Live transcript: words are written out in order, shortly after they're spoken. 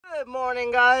Good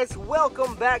morning, guys.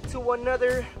 Welcome back to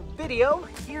another video.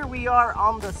 Here we are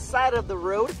on the side of the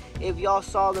road. If y'all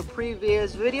saw the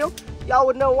previous video, y'all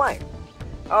would know why.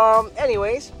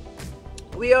 Anyways,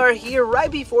 we are here right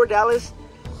before Dallas.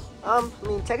 I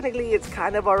mean, technically it's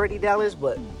kind of already Dallas,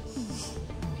 but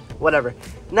whatever.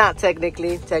 Not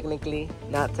technically,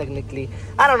 not technically.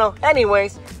 I don't know.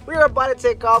 Anyways, we are about to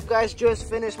take off, guys. Just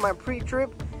finished my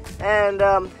pre-trip. And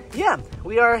yeah,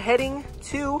 we are heading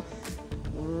to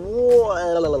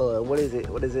what is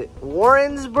it?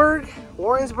 Warrensburg,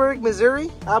 Missouri,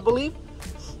 I believe.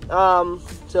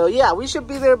 So yeah, we should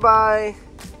be there by,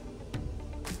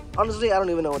 honestly, I don't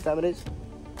even know what time it is.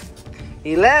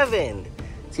 11.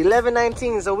 It's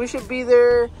 11:19, so we should be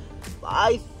there,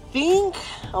 I think,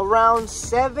 around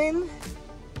 7,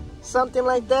 something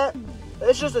like that.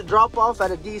 It's just a drop off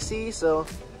at a DC, so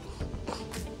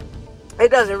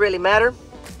it doesn't really matter.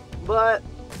 But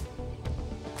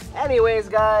anyways,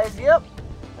 guys, yep,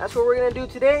 that's what we're gonna do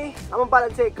today. I'm about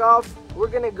to take off. We're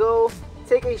gonna go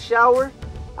take a shower.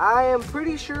 I am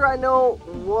pretty sure I know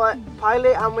what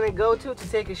pilot I'm gonna go to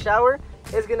take a shower.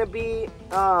 It's gonna be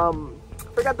I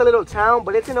forgot the little town,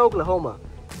 but it's in Oklahoma.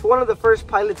 It's one of the first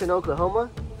pilots in Oklahoma.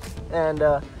 And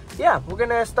yeah, we're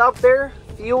gonna stop there,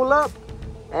 fuel up,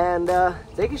 and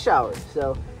take a shower.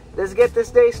 So let's get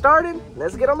this day started.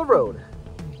 Let's get on the road.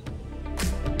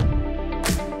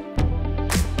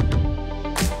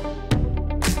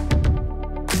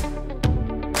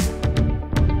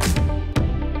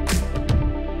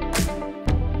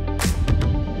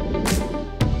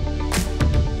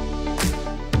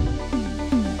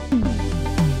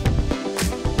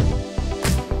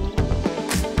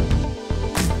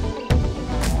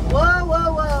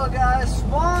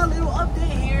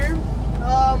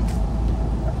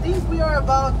 We are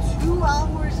about 2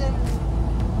 hours and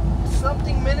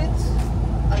something minutes,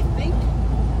 I think.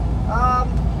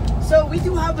 So we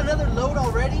do have another load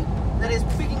already that is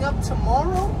picking up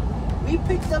tomorrow. We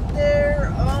picked up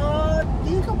there, I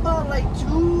think about like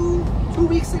two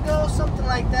weeks ago, something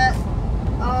like that.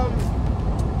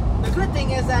 The good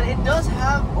thing is that it does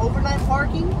have overnight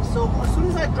parking. So as soon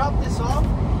as I drop this off,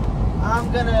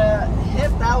 I'm gonna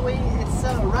hit that way. It's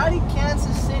right in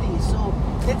Kansas City, so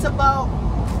it's about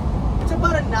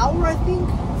an hour, I think,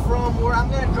 from where I'm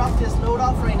gonna drop this load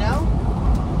off right now.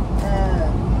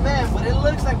 Man, but it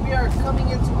looks like we are coming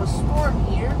into a storm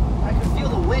here. I can feel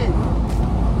the wind.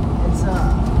 It's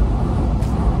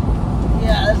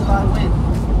yeah, there's a lot of wind.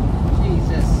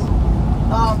 Jesus.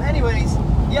 Anyways,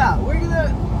 yeah, we're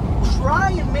gonna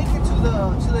try and make it to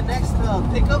the next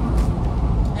pickup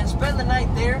and spend the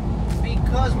night there,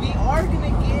 because we are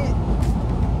gonna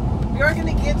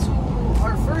get to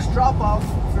our first drop off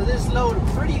for this load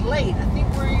pretty late. I think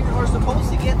we are supposed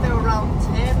to get there around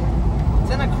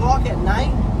 10 o'clock at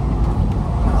night.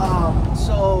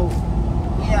 So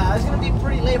yeah, it's gonna be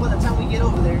pretty late by the time we get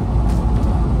over there.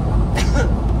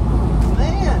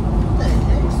 Man, what the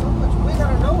heck? So much wind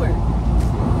out of nowhere.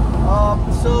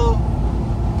 So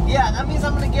yeah, that means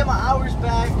I'm gonna get my hours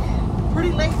back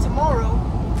pretty late tomorrow,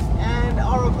 and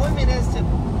our appointment is to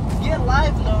get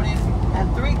live loaded at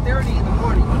 3:30 in the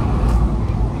morning.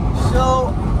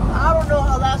 So I don't know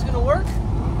how that's gonna work,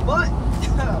 but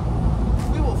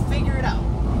we will figure it out.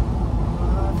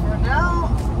 For now,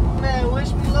 man,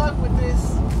 wish me luck with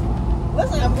this.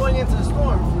 Looks like I'm going into a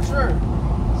storm for sure.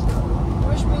 So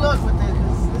wish me luck with this,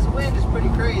 because this wind is pretty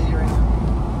crazy right now.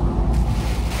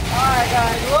 Alright,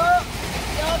 guys, well,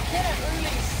 y'all can't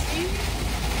really see,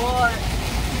 but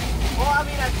well, I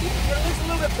mean, I think it looks a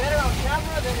little bit better on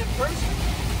camera than in person.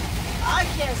 I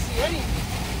can't see anything.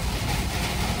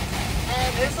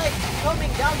 And it's like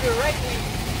coming down directly,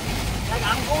 like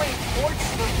I'm going towards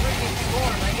the freaking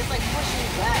storm. Like it's like pushing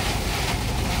back.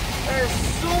 There's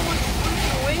so much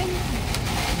freaking wind,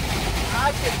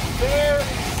 I can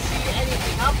barely see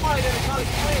anything. I'm probably gonna call it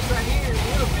quits right here in a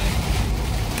little bit.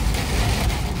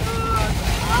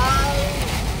 I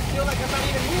feel like I'm not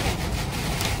even moving.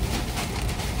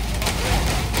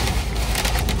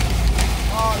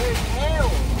 Oh, there's hail.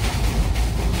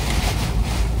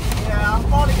 Yeah, I'm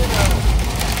probably gonna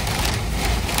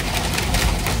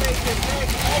take the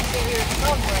next exit here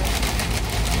somewhere,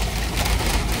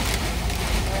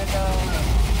 and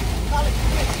call it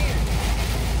quits here.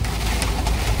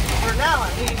 For now,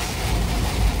 at least.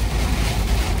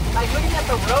 Like looking at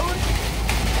the road,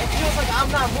 it feels like I'm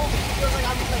not moving. It feels like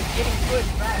I'm just like getting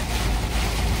pushed back.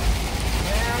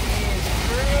 That is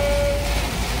crazy.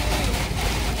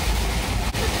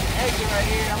 There's an exit right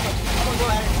here. I'm gonna go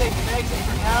ahead and take the exit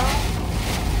for now.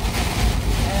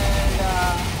 And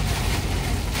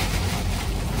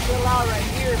chill out right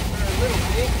here for a little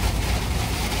bit.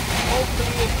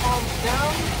 Hopefully it calms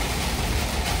down.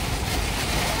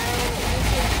 And we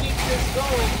can keep this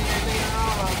going here later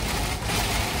on.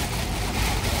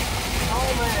 Oh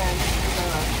man,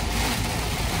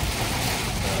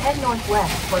 Head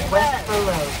northwest toward West Spur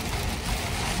Road.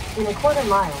 In a quarter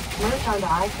mile, merge onto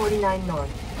I-49 North.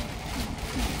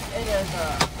 It is,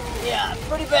 yeah,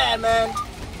 pretty bad, man.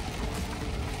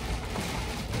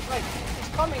 Like, it's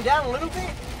coming down a little bit.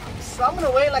 So I'm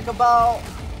gonna wait like about,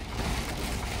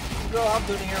 I'll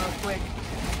do it here real quick.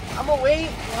 I'm gonna wait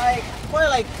like, probably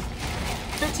like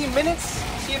 15 minutes,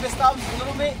 see if it stops a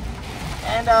little bit.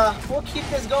 And we'll keep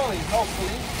this going,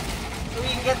 hopefully, so we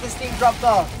can get this thing dropped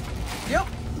off. Yep,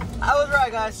 I was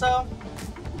right, guys. So,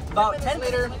 about 10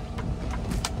 minutes later,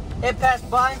 it passed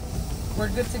by. We're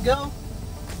good to go.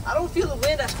 I don't feel the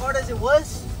wind as hard as it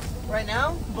was right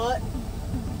now, but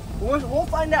we'll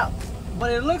find out. But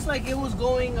it looks like it was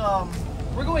going,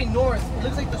 we're going north. It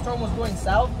looks like the storm was going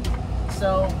south,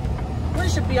 so we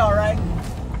should be all right.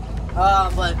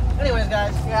 But anyways,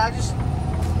 guys, yeah, I just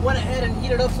went ahead and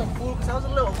heated up some food because I was a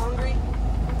little hungry.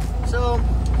 So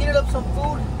heated up some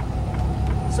food,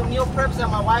 some meal preps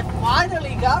that my wife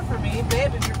finally got for me.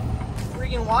 Babe, if you're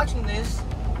freaking watching this,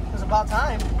 it's about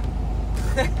time.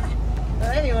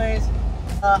 But anyways,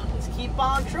 let's keep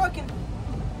on trucking.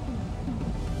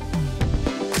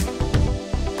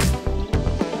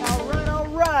 All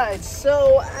right.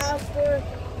 So after,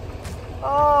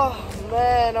 oh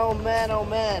man,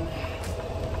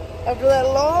 after that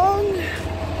long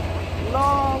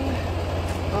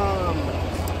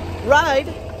ride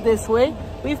this way,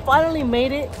 we finally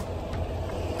made it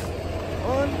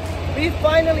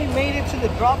to the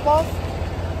drop-off.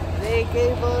 They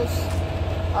gave us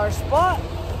our spot.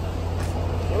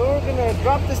 We're gonna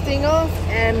drop this thing off,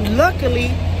 and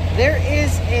luckily there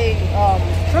is a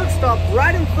truck stop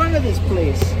right in front of this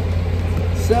place,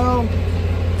 so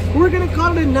we're gonna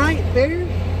call it a night there.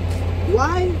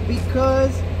 Why?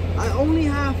 Because I only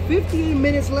have 58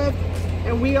 minutes left,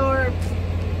 and we are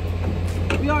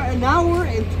an hour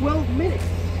and 12 minutes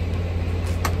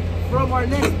from our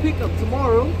next pickup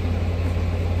tomorrow.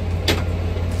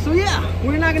 So yeah,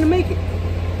 we're not gonna make it.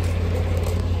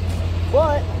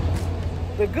 But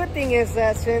the good thing is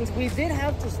that since we did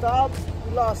have to stop,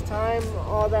 we lost time,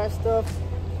 all that stuff,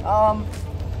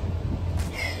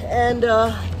 and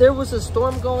there was a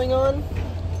storm going on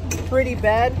pretty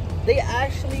bad. They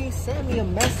actually sent me a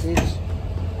message,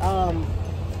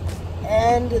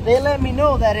 and they let me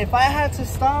know that if I had to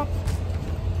stop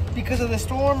because of the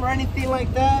storm or anything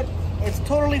like that, it's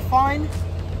totally fine.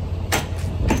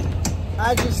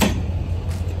 I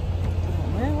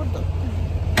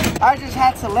just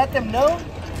had to let them know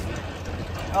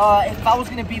if I was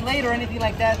gonna be late or anything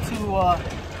like that to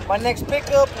my next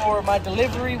pickup or my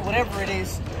delivery, whatever it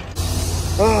is.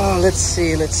 Oh, let's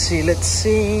see.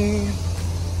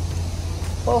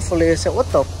 Hopefully it's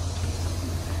what the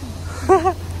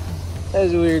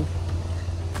that's weird.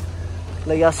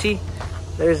 Like y'all see,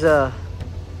 there's a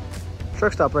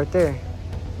truck stop right there.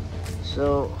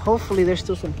 So hopefully there's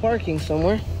still some parking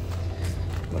somewhere.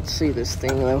 Let's see this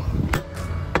thing though.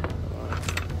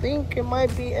 I think it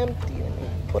might be empty. Let me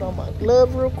put on my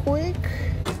glove real quick.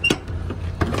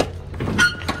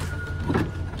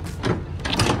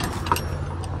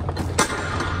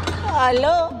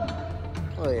 Hello.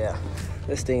 Oh yeah,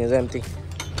 this thing is empty.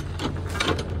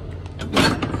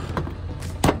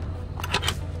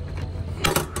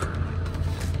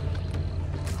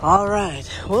 All right,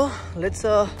 well, let's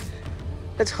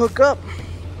hook up.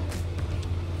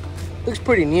 Looks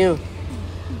pretty new.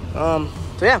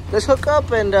 So yeah, let's hook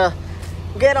up and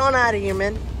get on out of here,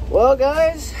 man. Well,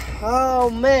 guys, oh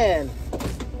man,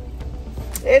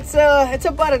 it's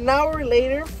about an hour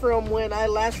later from when I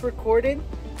last recorded.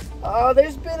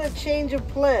 There's been a change of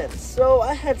plans. So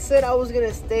I had said I was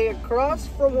gonna stay across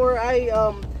from where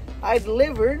I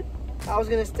delivered. I was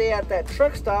gonna stay at that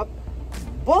truck stop,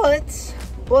 but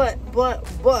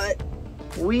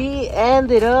we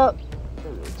ended up,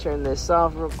 let me turn this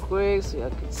off real quick so y'all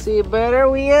can see it better.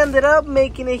 We ended up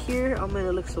making it here. Oh man,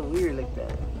 it looks so weird like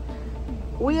that.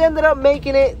 We ended up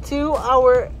making it to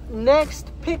our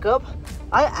next pickup.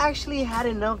 I actually had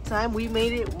enough time. We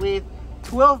made it with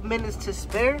 12 minutes to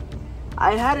spare.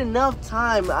 I had enough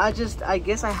time. I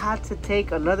guess I had to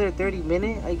take another 30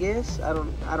 minutes, I guess. I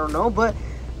don't know, but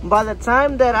by the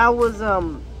time that I was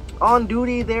on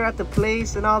duty there at the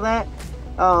place and all that,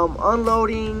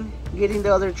 unloading, getting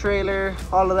the other trailer,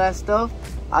 all of that stuff,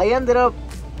 I ended up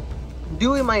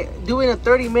doing a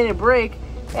 30-minute break,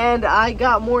 and I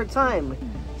got more time.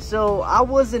 So I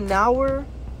was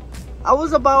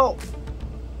about,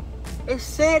 it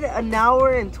said an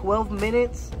hour and 12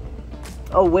 minutes.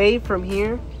 away from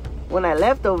here when I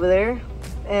left over there,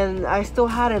 and I still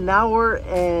had an hour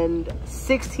and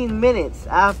 16 minutes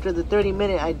after the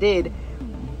 30-minute I did.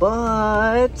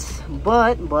 But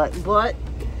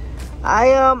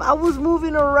I was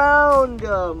moving around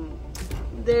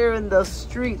there in the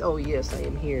street. Oh yes, I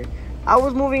am here. I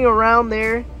was moving around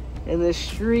there in the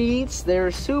streets.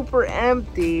 They're super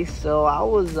empty, so I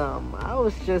was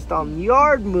just on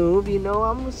yard move, you know.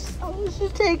 I was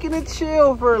just taking it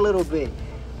chill for a little bit.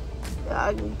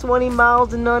 20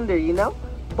 miles and under, you know.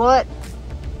 But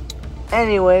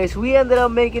anyways, we ended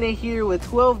up making it here with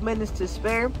 12 minutes to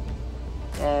spare.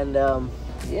 And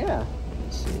yeah,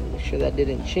 let's see, make sure that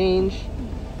didn't change.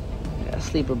 Yeah,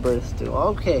 sleeper berths too.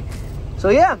 Okay, so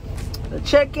yeah, the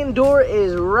check-in door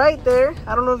is right there.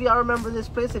 I don't know if y'all remember this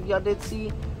place. If y'all did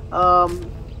see, I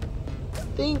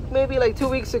think maybe like 2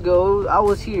 weeks ago I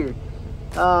was here.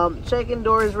 Check-in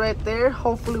door is right there.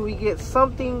 Hopefully we get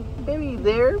something maybe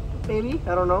there, maybe,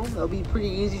 I don't know. It'll be pretty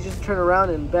easy, just turn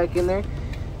around and back in there.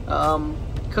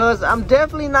 Cause I'm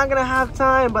definitely not gonna have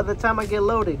time by the time I get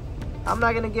loaded. I'm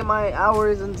not gonna get my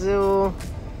hours until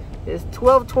it's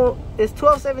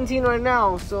 12:17 right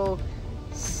now, so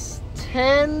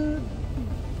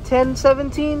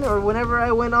 10:17 or whenever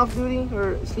I went off duty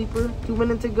or sleeper 2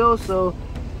 minutes ago. So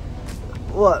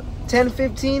what,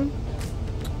 10:15,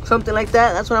 something like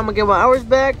that. That's when I'm gonna get my hours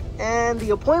back. And the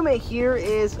appointment here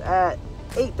is at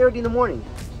 8:30 in the morning.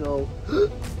 So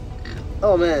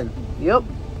oh man, yep.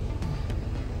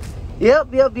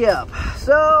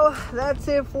 So that's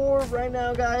it for right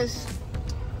now, guys.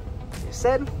 Like I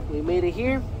said, we made it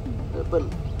here, but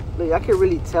look, I can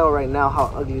really tell right now how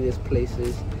ugly this place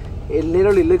is. It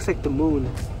literally looks like the moon.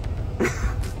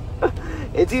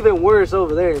 It's even worse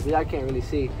over there, but I can't really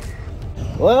see.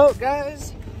 Well,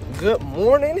 guys, good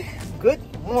morning.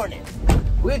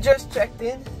 We just checked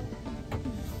in,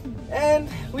 and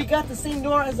we got the same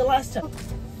door as the last time.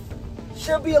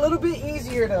 Should be a little bit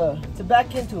easier to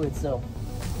back into it. So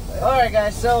all right,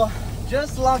 guys, so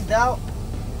just logged out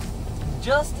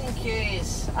just in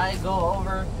case I go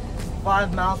over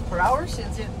 5 miles per hour,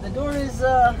 since the door is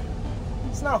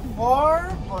it's not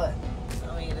far, but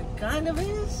I mean it kind of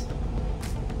is.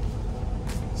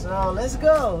 So let's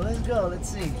go, let's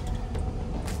see.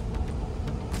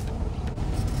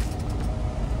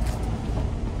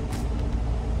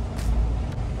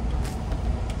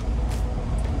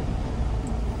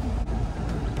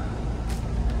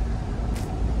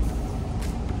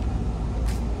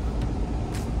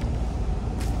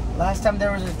 Last time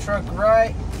there was a truck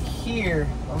right here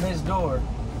on this door,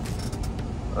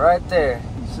 right there.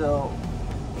 So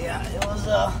yeah, it was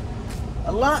a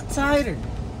lot tighter.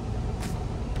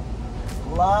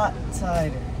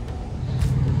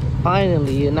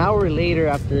 Finally, an hour later,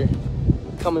 after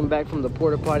coming back from the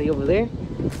porta potty over there,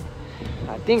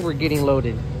 I think we're getting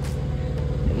loaded.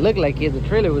 It looked like it, the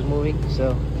trailer was moving,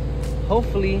 so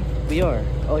hopefully we are.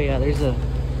 Oh yeah, there's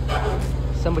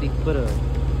somebody put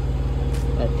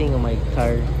that thing on my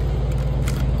tire.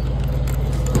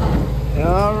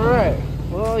 All right,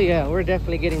 well yeah, we're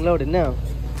definitely getting loaded now.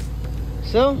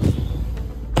 So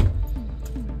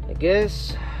I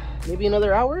guess maybe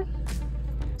another hour.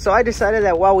 So I decided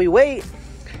that while we wait,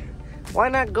 why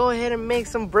not go ahead and make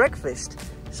some breakfast?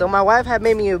 So my wife had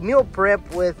made me a meal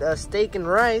prep with steak and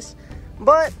rice,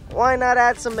 but why not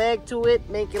add some egg to it,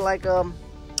 make it like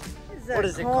what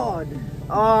is it called?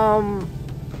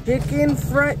 Chicken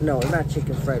fried, no, not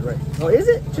chicken fried rice. Oh, is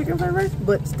it chicken fried rice?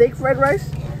 But steak fried rice?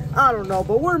 I don't know,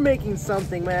 but we're making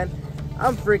something, man.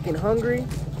 I'm freaking hungry,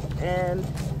 and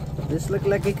this looked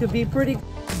like it could be pretty.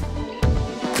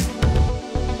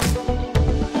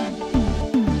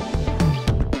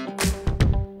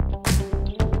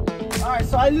 Alright,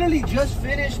 so I literally just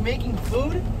finished making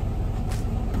food,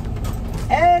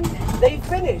 and they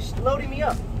finished loading me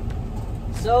up.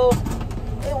 So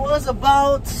it was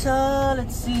about,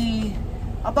 let's see,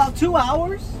 about 2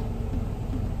 hours,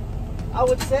 I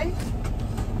would say.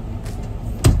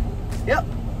 Yep,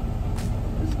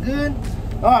 it's good.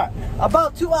 All right,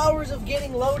 about 2 hours of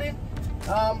getting loaded.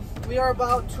 We are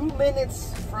about 2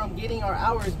 minutes from getting our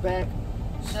hours back.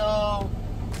 So,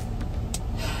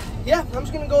 yeah, I'm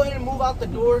just gonna go ahead and move out the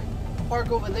door, park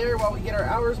over there while we get our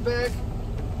hours back.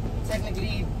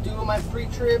 Technically do my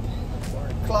pre-trip, or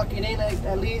clock it in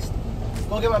at least.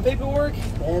 Go get my paperwork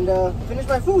and finish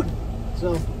my food.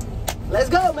 So let's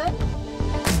go, man.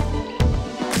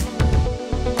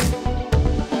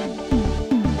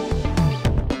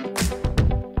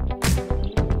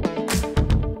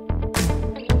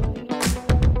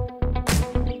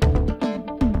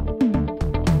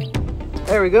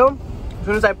 There we go. As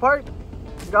soon as I parked,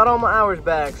 got all my hours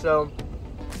back. So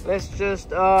let's just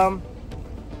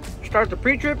start the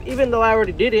pre-trip, even though I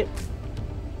already did it.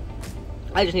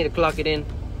 I just need to clock it in.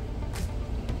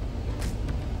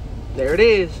 There it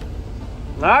is.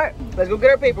 All right, let's go get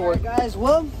our paperwork. All right, guys,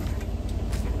 well,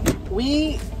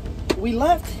 we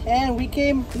left and we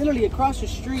came literally across the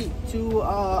street to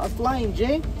a Flying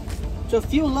J to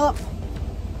fuel up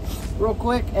real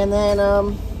quick, and then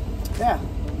yeah,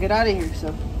 get out of here.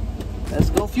 So let's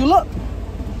go fuel up.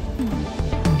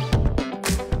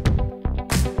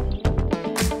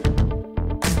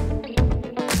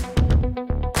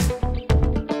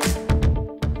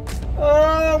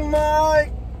 Oh my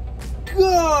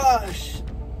gosh.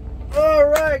 All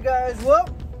right, guys, well,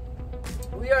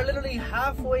 we are literally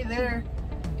halfway there.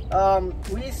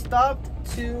 We stopped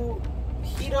to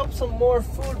heat up some more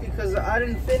food because I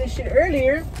didn't finish it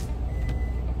earlier,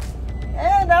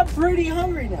 and I'm pretty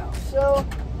hungry now. So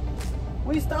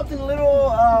we stopped in a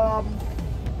little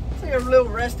it's like a little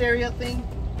rest area thing,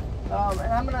 and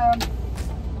I'm gonna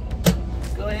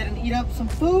go ahead and eat up some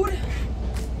food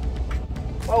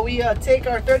while we take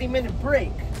our 30-minute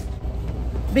break.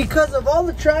 Because of all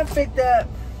the traffic that,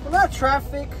 well, not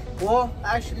traffic, well,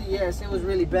 actually, yes, it was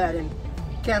really bad in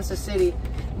Kansas City,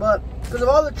 but because of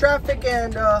all the traffic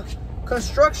and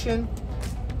construction,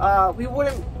 we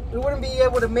wouldn't be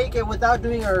able to make it without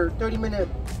doing our 30-minute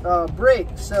break.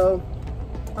 So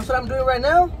that's what I'm doing right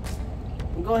now.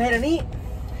 We'll go ahead and eat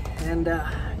and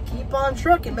keep on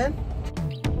trucking, man.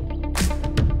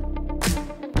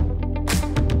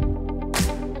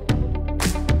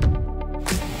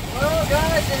 Well,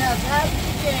 guys, it has happened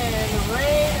again. The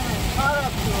rain has caught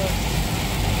up to us.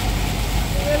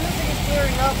 It looks like it's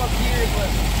clearing up here,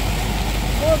 but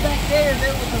more back there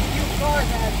was a few cars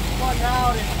that had spun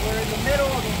out, and we're in the middle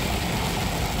of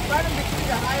right in between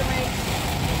the highways.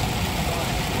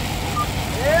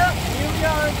 Yeah, here we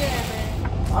are again,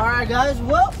 man. All right, guys.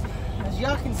 Well, as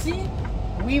y'all can see,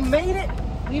 we made it.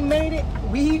 We made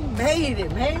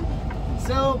it, man.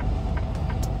 So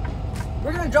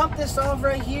we're gonna drop this off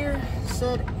right here.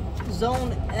 Said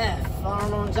Zone F. I don't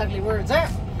know exactly where it's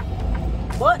at,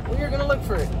 but we're gonna look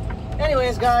for it.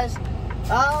 Anyways, guys,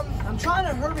 I'm trying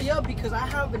to hurry up because I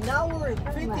have an hour and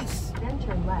 50. Then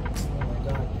turn left. Oh my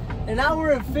God, an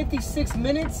hour and 56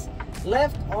 minutes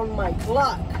left on my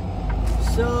clock.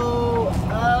 So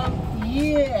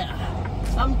yeah,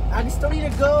 I still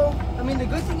need to go. I mean, the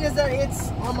good thing is that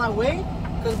it's on my way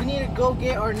because we need to go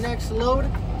get our next load.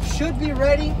 Should be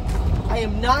ready. I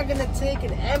am not gonna take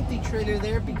an empty trailer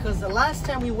there because the last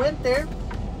time we went there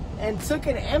and took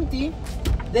an empty,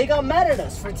 they got mad at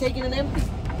us for taking an empty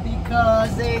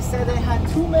because they said they had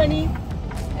too many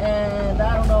and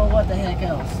I don't know what the heck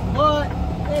else. But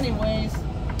anyways,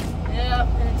 yeah,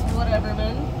 it's whatever,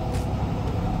 man.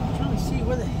 I'm trying to see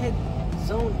where the heck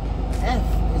Zone F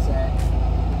is at.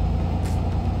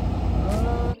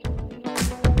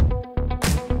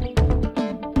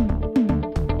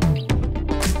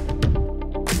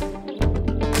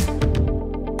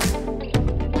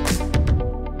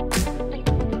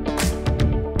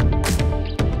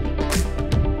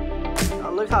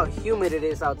 How humid it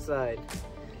is outside.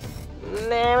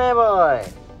 Nah, boy.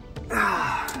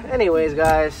 Anyways,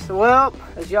 guys, well,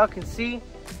 as y'all can see,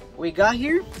 we got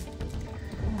here,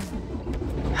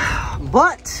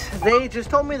 but they just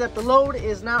told me that the load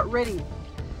is not ready.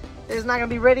 It's not gonna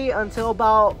be ready until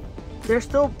about, they're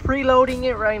still preloading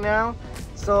it right now,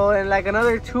 so in like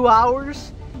another 2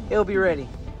 hours it'll be ready.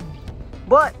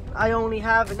 But I only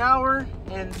have an hour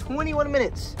and 21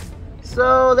 minutes.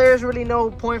 So there's really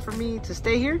no point for me to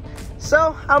stay here.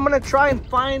 So I'm gonna try and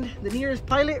find the nearest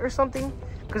pilot or something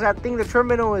because I think the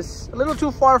terminal is a little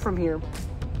too far from here.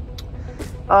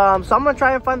 So I'm gonna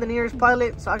try and find the nearest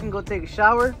pilot so I can go take a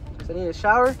shower because I need a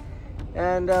shower,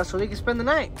 and so we can spend the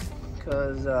night.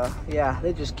 Because yeah,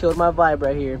 they just killed my vibe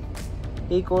right here.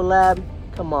 Ecolab,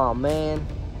 come on, man.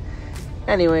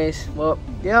 Anyways, well,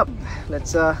 yep,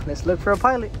 let's look for a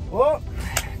pilot. Well,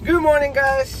 good morning,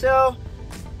 guys. So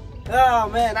oh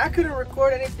man, I couldn't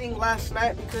record anything last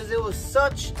night because it was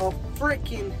such a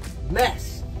freaking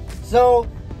mess. So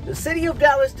the city of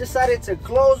Dallas decided to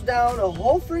close down a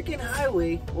whole freaking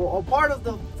highway, or a part of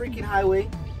the freaking highway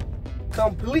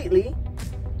completely,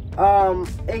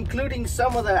 including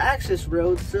some of the access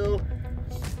roads. So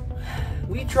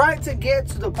we tried to get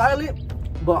to the pilot,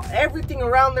 but everything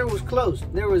around there was closed.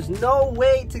 There was no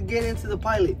way to get into the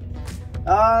pilot.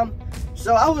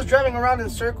 So I was driving around in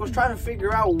circles trying to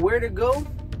figure out where to go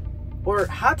or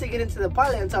how to get into the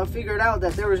pilot until I figured out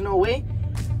that there was no way.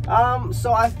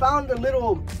 So I found a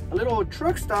little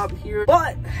truck stop here,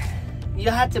 but you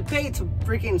had to pay to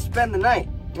freaking spend the night,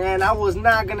 and I was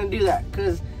not gonna do that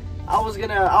because I was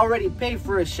gonna already pay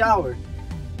for a shower.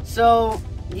 So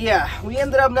yeah, we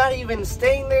ended up not even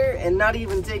staying there and not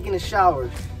even taking a shower.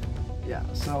 Yeah,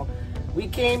 so we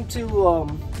came to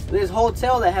this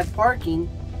hotel that had parking.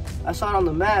 I saw it on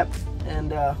the map,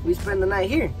 and we spent the night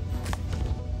here.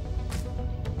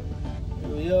 Here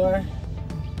we are.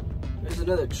 There's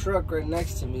another truck right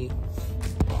next to me.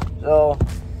 So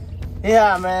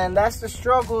yeah, man, that's the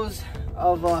struggles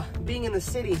of being in the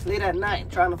city late at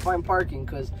night trying to find parking,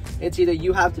 because it's either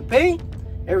you have to pay,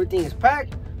 everything is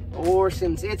packed, or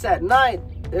since it's at night,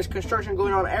 there's construction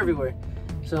going on everywhere.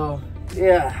 So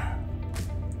yeah,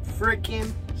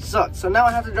 freaking sucks. So now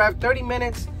I have to drive 30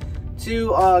 minutes to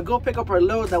go pick up our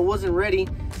load that wasn't ready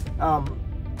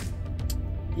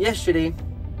yesterday.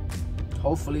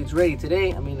 Hopefully it's ready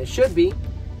today. I mean, it should be.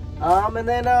 And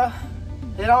then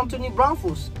head on to New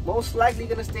Braunfels. Most likely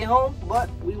gonna stay home, but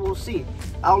we will see.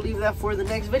 I'll leave that for the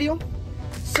next video.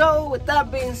 So with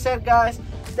that being said, guys,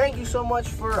 thank you so much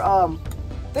for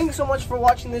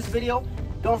watching this video.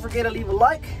 Don't forget to leave a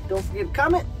like, don't forget to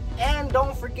comment, and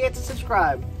don't forget to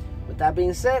subscribe. With that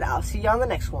being said, I'll see you on the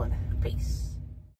next one. Peace.